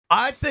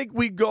I think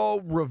we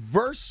go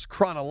reverse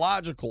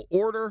chronological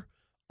order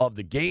of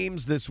the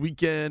games this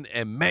weekend.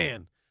 And,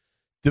 man,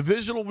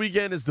 divisional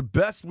weekend is the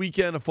best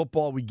weekend of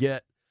football we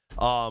get.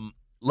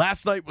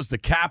 Last night was the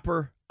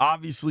capper.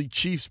 Obviously,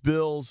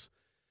 Chiefs-Bills.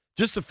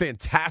 Just a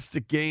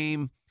fantastic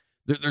game.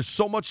 There's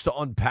so much to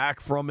unpack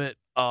from it.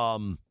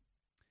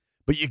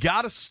 But you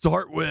got to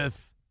start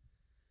with,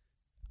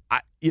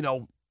 I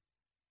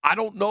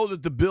don't know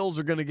that the Bills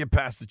are going to get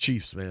past the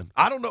Chiefs, man.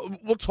 I don't know.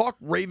 We'll talk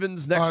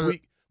Ravens next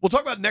week. We'll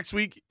talk about next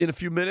week in a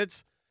few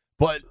minutes.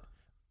 But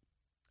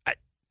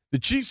the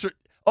Chiefs are,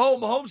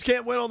 Mahomes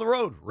can't win on the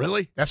road.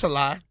 Really? That's a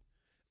lie.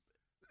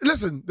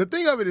 Listen, the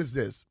thing of it is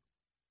this.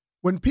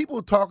 When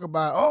people talk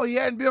about, he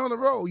hadn't been on the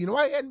road, you know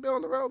why he hadn't been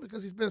on the road?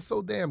 Because he's been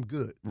so damn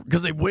good.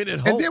 Because they win at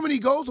home. And then when he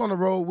goes on the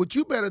road, what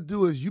you better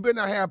do is you better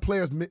not have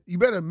players, you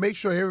better make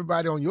sure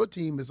everybody on your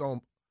team is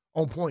on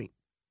point.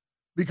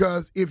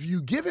 Because if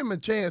you give him a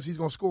chance, he's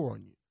going to score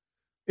on you.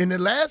 In the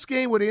last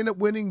game where they ended up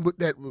winning,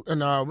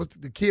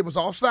 the kid was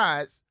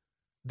offsides,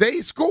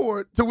 they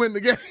scored to win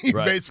the game,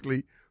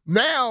 basically.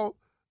 Now,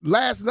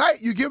 last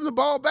night, you give him the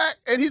ball back,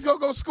 and he's going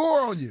to go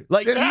score on you.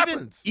 Like, it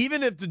happens.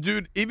 Even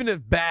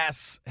if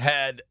Bass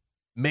had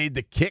made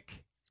the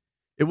kick,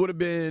 it would have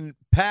been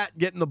Pat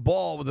getting the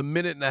ball with a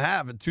minute and a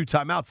half and 2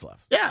 timeouts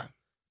left. Yeah.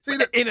 See,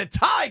 in a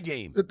tie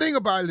game. The thing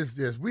about it is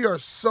this. We are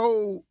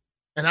so,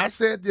 and I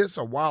said this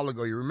a while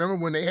ago. You remember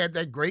when they had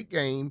that great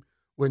game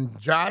when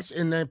Josh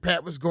and then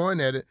Pat was going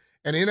at it,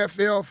 and the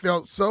NFL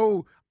felt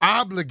so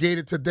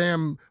obligated to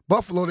damn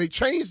Buffalo, they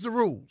changed the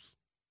rules.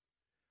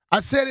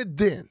 I said it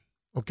then.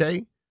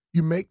 Okay?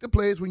 You make the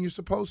plays when you're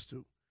supposed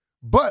to.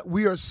 But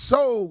we are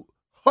so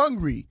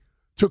hungry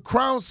to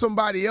crown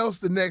somebody else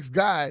the next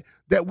guy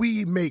that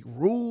we make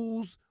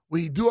rules,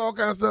 we do all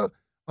kinds of stuff.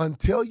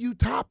 Until you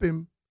top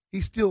him,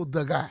 he's still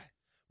the guy.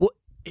 Well,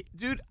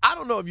 dude, I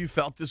don't know if you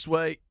felt this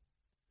way.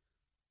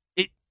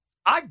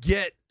 I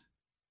get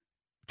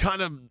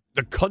kind of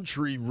the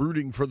country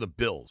rooting for the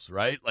Bills,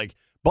 right? Like,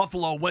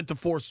 Buffalo went to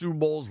 4 Super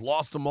Bowls,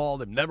 lost them all.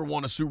 They've never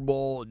won a Super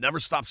Bowl. It never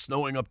stopped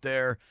snowing up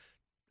there.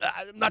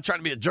 I'm not trying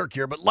to be a jerk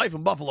here, but life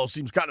in Buffalo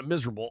seems kind of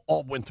miserable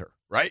all winter,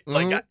 right?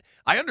 Mm-hmm. Like,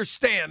 I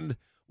understand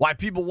why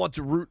people want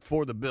to root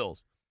for the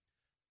Bills.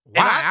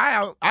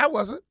 Why? I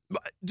wasn't.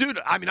 Dude,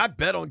 I mean, I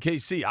bet on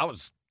KC. I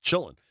was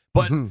chilling.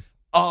 But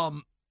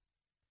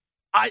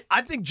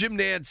I think Jim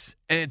Nantz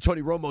and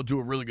Tony Romo do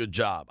a really good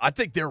job. I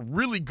think they're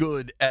really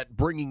good at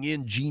bringing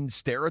in Gene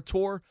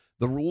Steratore,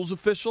 the rules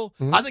official.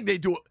 Mm-hmm. I think they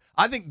do.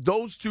 I think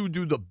those two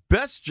do the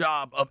best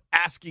job of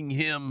asking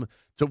him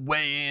to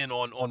weigh in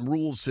on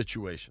rules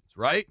situations,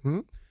 right?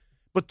 Mm-hmm.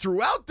 But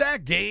throughout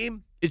that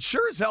game, it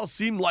sure as hell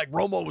seemed like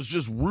Romo was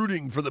just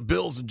rooting for the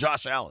Bills and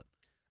Josh Allen.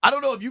 I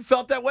don't know if you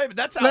felt that way, but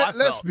that's how I felt.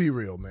 Let's be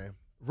real, man.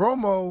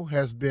 Romo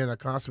has been a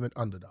consummate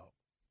underdog.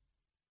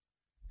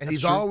 And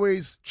he's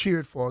always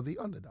cheered for the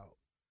underdog.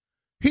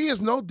 He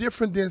is no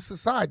different than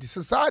society.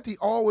 Society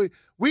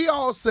we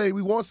all say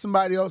we want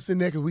somebody else in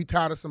there because we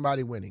tired of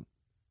somebody winning.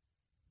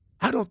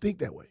 I don't think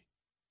that way.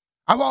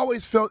 I've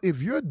always felt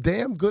if you're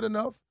damn good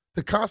enough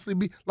to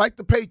constantly be like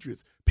the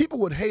Patriots, people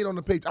would hate on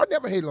the Patriots. I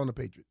never hated on the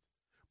Patriots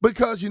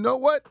because you know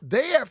what?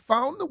 They have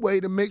found a way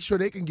to make sure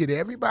they can get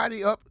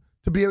everybody up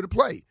to be able to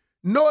play.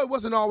 No, it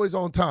wasn't always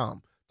on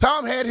Tom.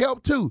 Tom had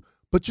help too,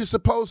 but you're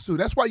supposed to.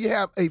 That's why you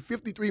have a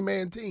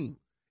 53-man team.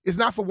 It's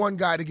not for one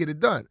guy to get it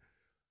done.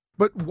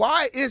 But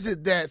why is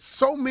it that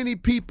so many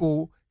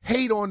people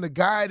hate on the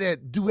guy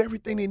that do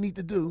everything they need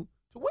to do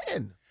to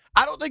win?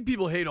 I don't think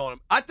people hate on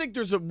him. I think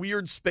there's a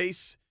weird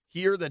space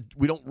here that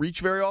we don't reach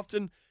very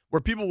often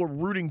where people were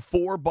rooting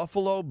for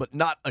Buffalo but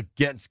not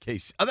against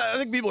KC. I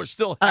think people are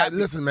still happy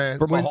listen, man,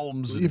 for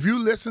Mahomes. If you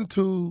listen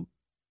to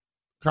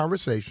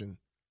conversation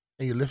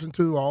and you listen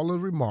to all the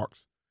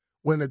remarks,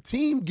 when a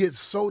team gets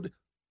so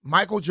 –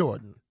 Michael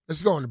Jordan –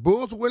 let's go. And the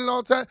Bulls were winning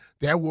all the time.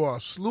 There were a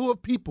slew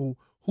of people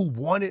who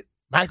wanted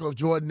Michael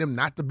Jordan them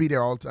not to be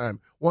there all the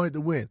time, wanted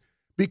to win.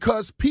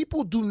 Because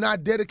people do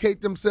not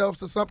dedicate themselves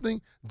to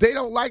something, they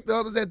don't like the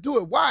others that do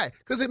it. Why?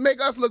 Because it make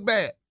us look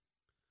bad.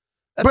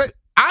 But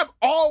I've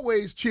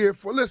always cheered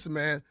for. Listen,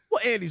 man.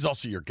 Well, Andy's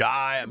also your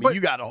guy. I mean, you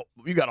got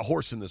a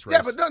horse in this race.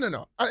 Yeah, but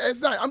no.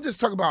 It's not. I'm just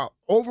talking about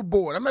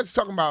overboard. I'm not just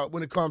talking about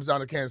when it comes down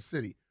to Kansas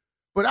City.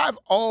 But I've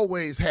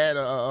always had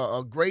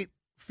a great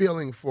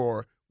feeling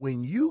for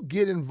when you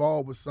get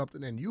involved with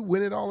something and you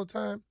win it all the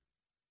time,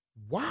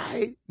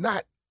 why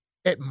not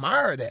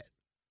admire that?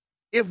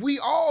 If we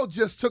all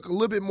just took a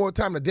little bit more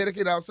time to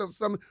dedicate ourselves to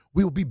something,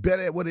 we would be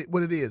better at what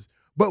it is.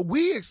 But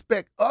we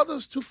expect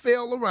others to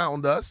fail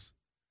around us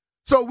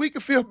so we can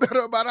feel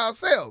better about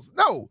ourselves.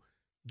 No,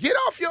 get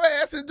off your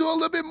ass and do a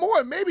little bit more,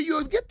 and maybe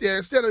you'll get there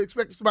instead of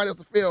expecting somebody else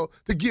to fail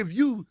to give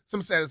you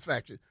some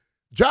satisfaction.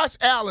 Josh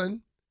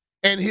Allen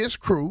and his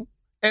crew,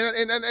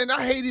 and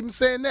I hate even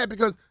saying that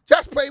because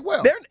Josh played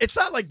well. It's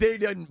not like they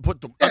didn't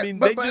put the – I mean,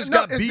 they just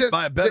got beat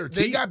by a better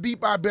team. They got beat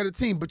by a better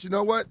team, but you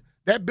know what?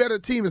 That better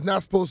team is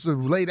not supposed to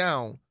lay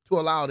down to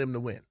allow them to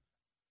win.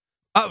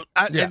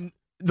 And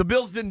the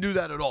Bills didn't do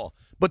that at all.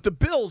 But the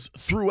Bills,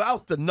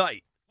 throughout the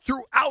night,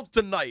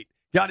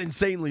 got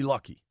insanely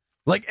lucky.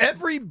 Like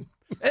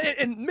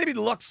and maybe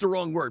luck's the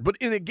wrong word, but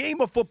in a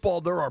game of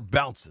football, there are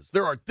bounces.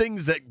 There are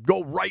things that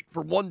go right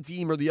for one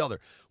team or the other.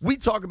 We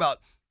talk about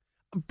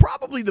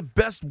probably the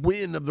best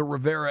win of the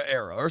Rivera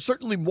era, or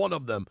certainly one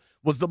of them,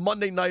 was the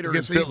Monday Nighter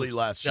in Philly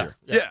last year.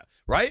 Yeah,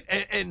 right?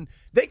 And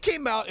they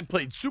came out and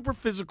played super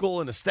physical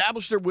and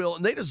established their will,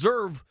 and they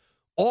deserve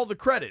all the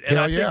credit. And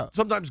I think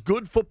sometimes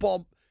good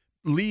football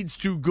leads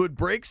to good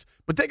breaks,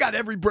 but they got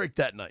every break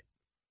that night.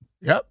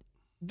 Yep.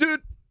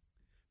 Dude,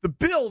 the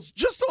Bills,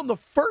 just on the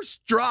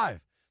first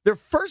drive, their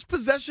first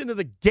possession of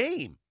the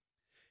game,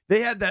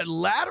 they had that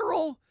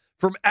lateral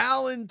from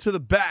Allen to the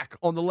back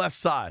on the left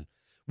side,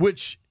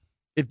 which,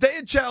 if they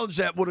had challenged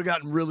that, would have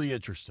gotten really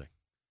interesting.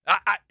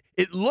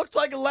 It looked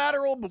like a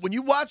lateral, but when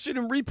you watch it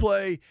in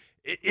replay,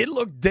 it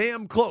looked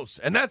damn close.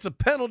 And that's a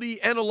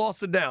penalty and a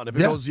loss of down if it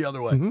goes the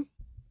other way. Mm-hmm.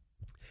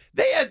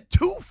 They had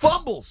 2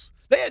 fumbles.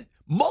 They had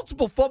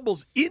multiple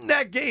fumbles in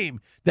that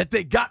game that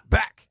they got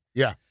back.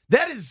 Yeah.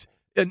 That is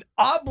an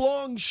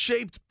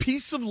oblong-shaped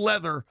piece of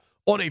leather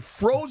on a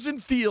frozen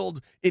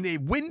field in a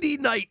windy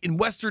night in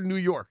western New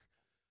York.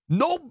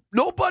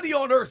 Nobody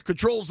on earth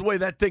controls the way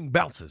that thing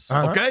bounces,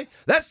 okay?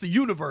 That's the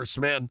universe,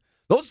 man.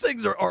 Those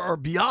things are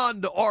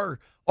beyond our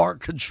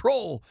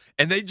control,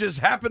 and they just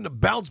happen to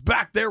bounce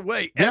back their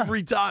way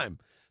every time.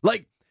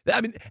 Like,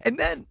 I mean, and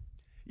then,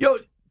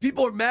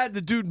 people are mad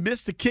the dude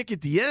missed the kick at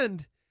the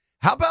end.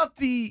 How about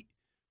the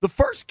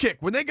first kick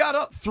when they got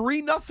up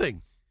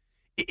 3-0?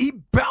 He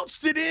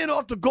bounced it in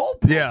off the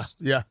goalpost.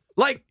 Yeah.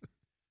 Like,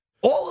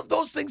 all of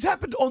those things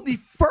happened on the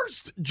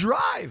first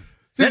drive.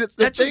 See,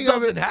 that just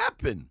doesn't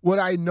happen. What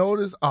I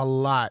notice a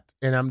lot,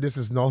 and this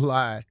is no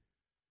lie,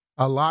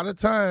 a lot of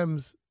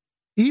times,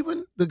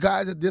 even the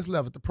guys at this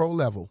level, at the pro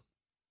level,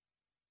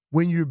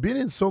 when you've been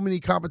in so many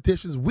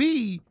competitions,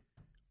 we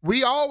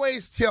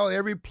always tell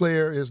every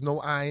player there's no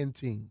I in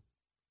team.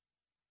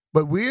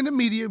 But we in the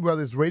media,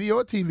 whether it's radio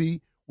or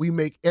TV, we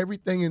make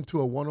everything into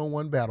a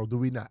one-on-one battle, do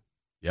we not?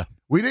 Yeah.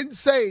 We didn't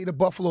say the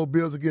Buffalo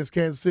Bills against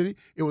Kansas City.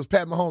 It was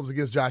Pat Mahomes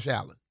against Josh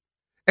Allen.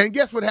 And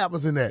guess what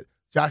happens in that?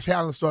 Josh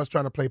Allen starts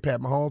trying to play Pat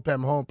Mahomes. Pat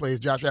Mahomes plays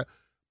Josh Allen.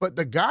 But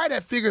the guy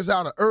that figures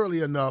out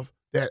early enough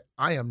that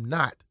I am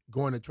not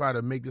going to try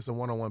to make this a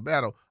one-on-one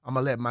battle, I'm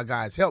going to let my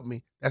guys help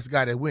me, that's the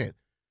guy that wins.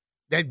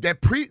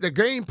 The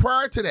game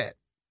prior to that,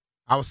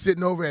 I was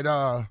sitting over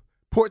at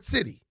Port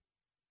City.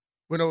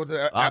 Went over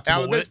to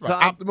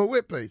Optimal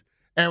Wit place.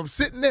 And I'm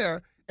sitting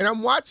there, and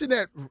I'm watching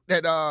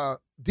that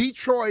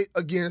Detroit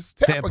against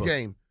Tampa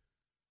game.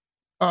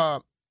 I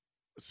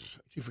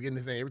keep forgetting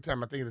his name every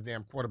time I think of the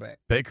damn quarterback.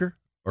 Baker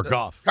or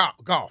Goff?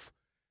 Goff.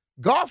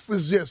 Goff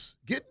was just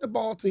getting the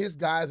ball to his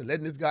guys and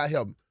letting this guy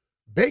help him.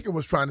 Baker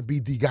was trying to be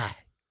the guy,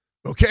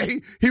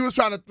 okay? He was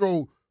trying to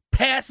throw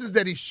passes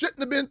that he shouldn't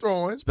have been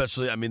throwing.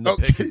 Especially, the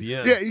pick at the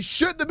end. Yeah, he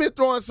shouldn't have been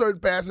throwing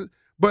certain passes.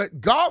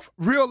 But Goff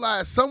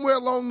realized somewhere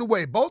along the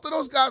way, both of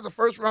those guys are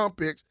first-round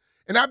picks,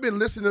 and I've been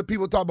listening to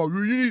people talk about,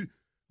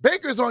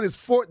 Baker's on his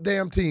 4th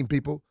damn team,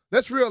 people.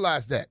 Let's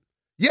realize that.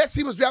 Yes,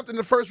 he was drafted in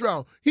the first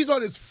round. He's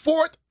on his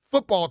 4th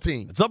football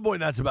team. At some point,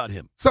 that's about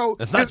him. So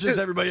that's not just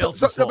everybody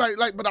else's fault.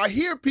 But I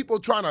hear people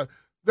trying to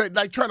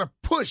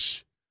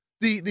push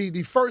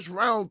the first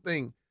round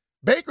thing.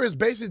 Baker is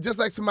basically just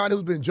like somebody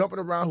who's been jumping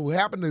around, who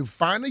happened to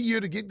find a year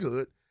to get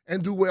good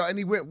and do well, and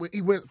he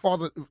went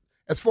farther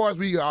as far as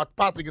we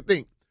possibly could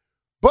think.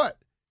 But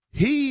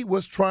he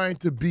was trying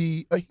to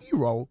be a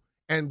hero,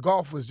 and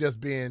Goff was just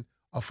being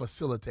a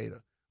facilitator.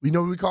 You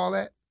know what we call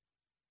that?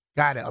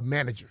 A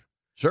manager.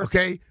 Sure.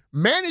 Okay?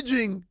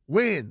 Managing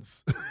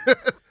wins.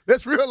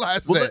 Let's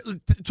realize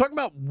that. Talking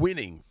about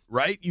winning,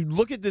 right? You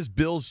look at this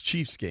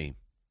Bills-Chiefs game.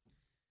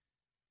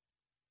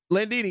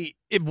 Landini,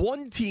 if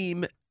one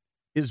team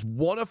is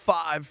 1 of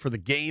 5 for the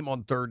game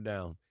on 3rd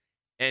down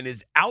and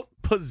is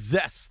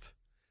outpossessed,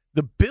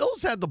 the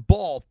Bills had the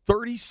ball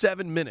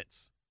 37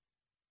 minutes.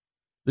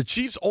 The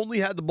Chiefs only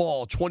had the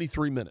ball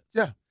 23 minutes.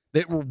 Yeah.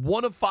 They were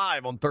 1 of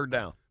 5 on 3rd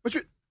down. But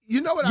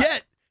you know what?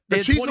 Yet, they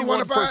had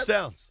 21 first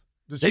downs.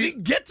 They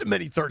didn't get to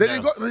many 3rd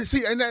downs.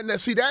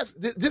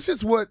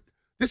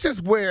 This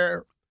is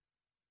where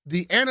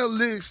the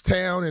analytics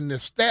town and the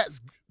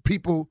stats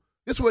people,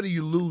 this is where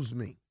you lose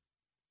me.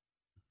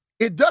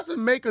 It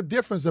doesn't make a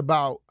difference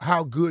about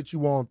how good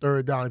you are on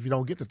 3rd down if you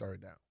don't get the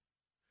 3rd down.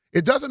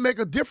 It doesn't make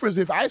a difference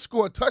if I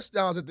score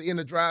touchdowns at the end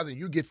of drives and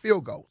you get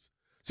field goals.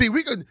 See,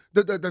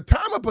 the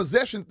time of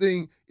possession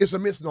thing is a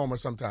misnomer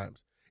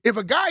sometimes. If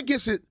a guy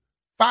gets it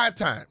 5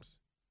 times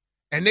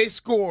and they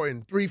score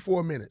in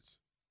 3-4 minutes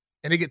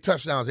and they get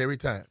touchdowns every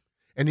time,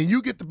 and then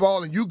you get the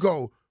ball and you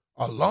go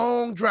a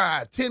long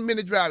drive,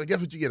 10-minute drive, and guess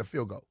what? You get a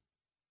field goal.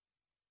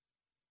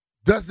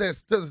 Does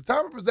the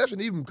time of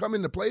possession even come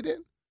into play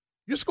then?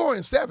 You're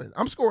scoring 7.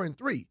 I'm scoring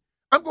 3.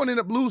 I'm going to end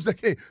up losing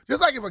the game.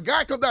 Just like if a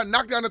guy comes down and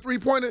knocks down a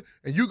 3-pointer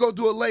and you go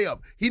do a layup.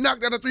 He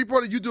knocked down a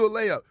 3-pointer, you do a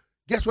layup.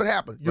 Guess what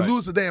happened? You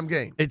lose the damn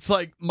game. It's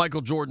like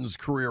Michael Jordan's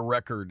career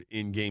record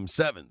in Game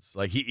 7s.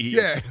 Like he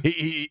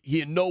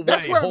in no way.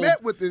 That's where I'm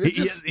at with it.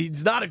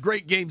 He's not a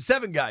great Game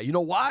 7 guy. You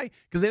know why?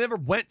 Because they never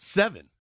went 7.